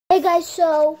Hey guys,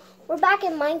 so we're back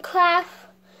in Minecraft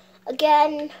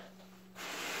again.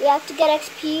 We have to get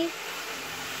XP.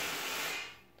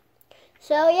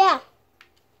 So yeah.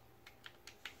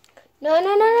 No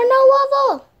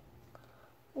level.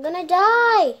 I'm gonna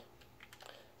die.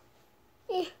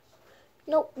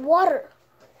 No water.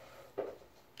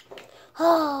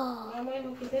 Oh.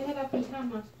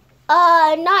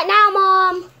 Not now,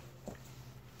 Mom.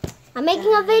 I'm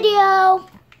making a video.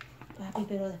 No,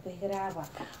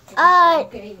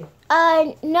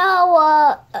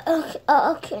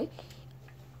 okay.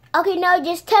 Okay, no,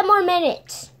 just 10 more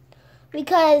minutes.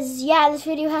 Because, yeah, this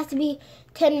video has to be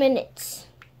 10 minutes.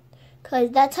 Because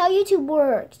that's how YouTube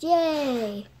works.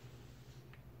 Yay.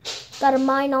 Gotta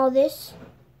mine all this.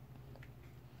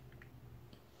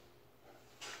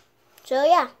 So,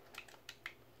 yeah.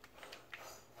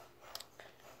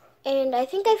 And I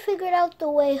think I figured out the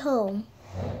way home.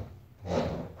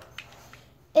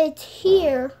 It's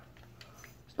here,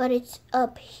 but it's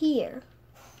up here.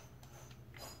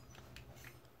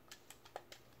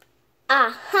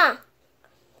 Aha!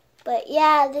 But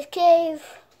yeah, this cave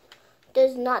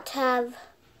does not have...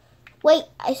 Wait,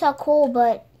 I saw coal,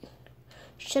 but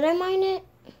should I mine it?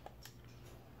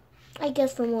 I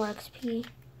guess for more XP.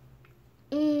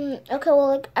 Okay, well,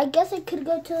 like, I guess I could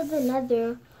go to the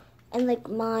Nether and, like,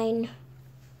 mine...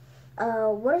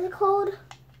 what is it called?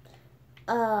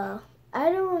 I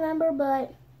don't remember,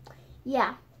 but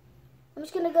yeah. I'm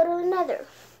just gonna go to the Nether.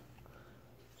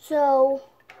 So,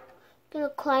 I'm gonna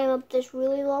climb up this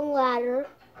really long ladder.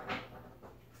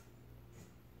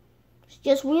 It's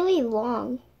just really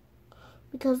long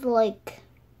because, like,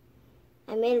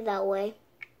 I made it that way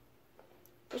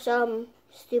for some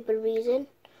stupid reason.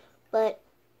 But,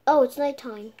 oh, it's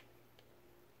nighttime.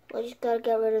 I just gotta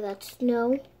get rid of that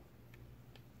snow.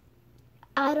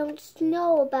 I don't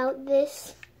know about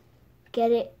this.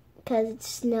 Get it? Because it's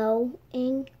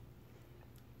snowing.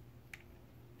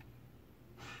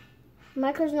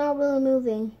 Micro's not really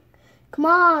moving. Come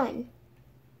on.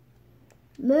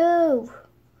 Move.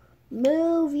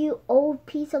 Move, you old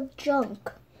piece of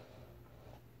junk.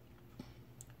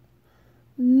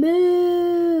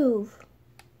 Move.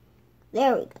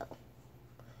 There we go.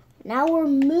 Now we're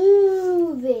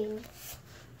moving.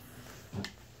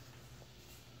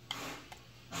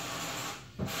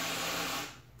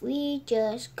 We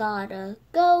just gotta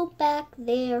go back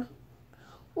there.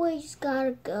 We just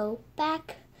gotta go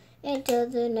back into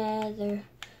the Nether.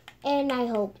 And I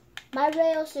hope my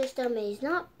rail system is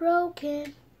not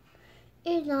broken.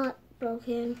 It's not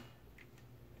broken.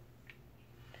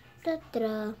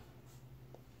 Da-da-da.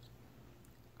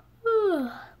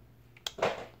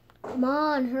 Come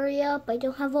on, hurry up. I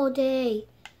don't have all day.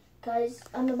 Because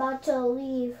I'm about to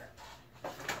leave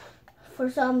for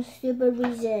some stupid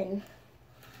reason.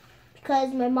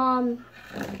 Because my mom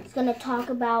is going to talk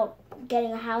about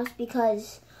getting a house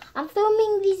because I'm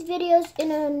filming these videos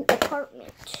in an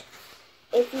apartment,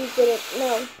 if you didn't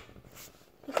know.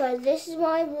 Because this is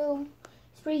my room.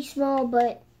 It's pretty small,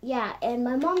 but yeah. And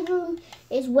my mom's room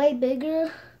is way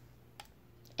bigger.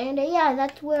 And yeah,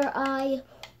 that's where I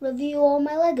review all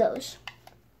my Legos.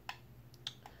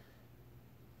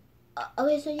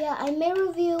 Okay, so yeah, I may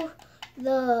review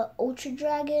the Ultra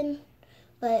Dragon,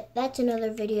 but that's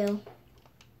another video.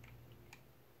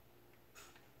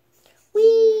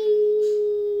 Wee.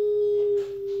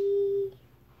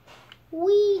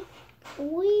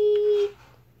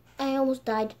 I almost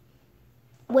died.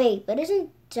 Wait, but isn't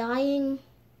dying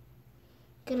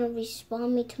gonna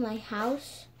respawn me to my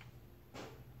house?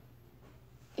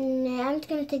 Nah, I'm just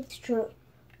gonna take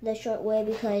the short way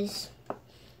because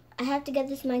I have to get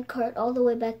this minecart all the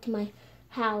way back to my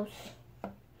house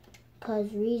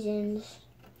because reasons.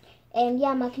 And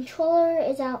yeah, my controller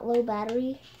is at low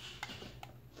battery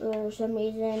for some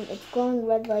reason. It's glowing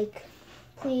red like,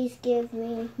 please give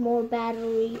me more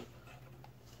battery.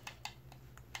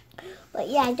 But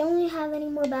yeah, I don't really have any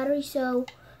more battery, so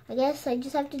I guess I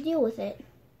just have to deal with it.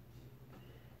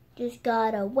 Just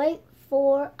gotta wait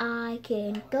for I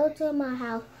can go to my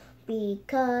house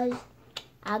because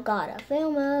I gotta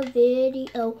film a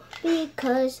video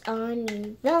because I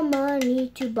need the money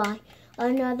to buy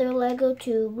another Lego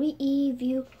to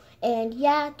review and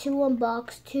yeah, to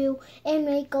unbox too and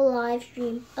make a live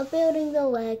stream of building the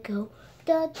Lego.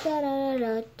 Da da da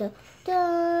da da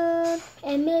da.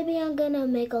 And maybe I'm gonna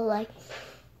make a live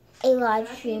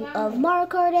stream of Mario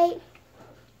Kart 8.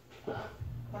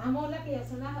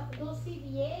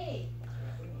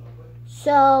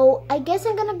 So I guess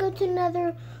I'm gonna go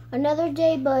to another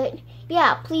day, but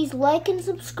yeah, please like and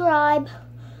subscribe,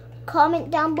 comment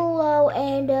down below,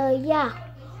 and yeah,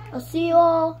 I'll see you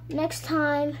all next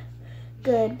time.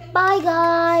 Goodbye,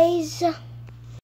 guys.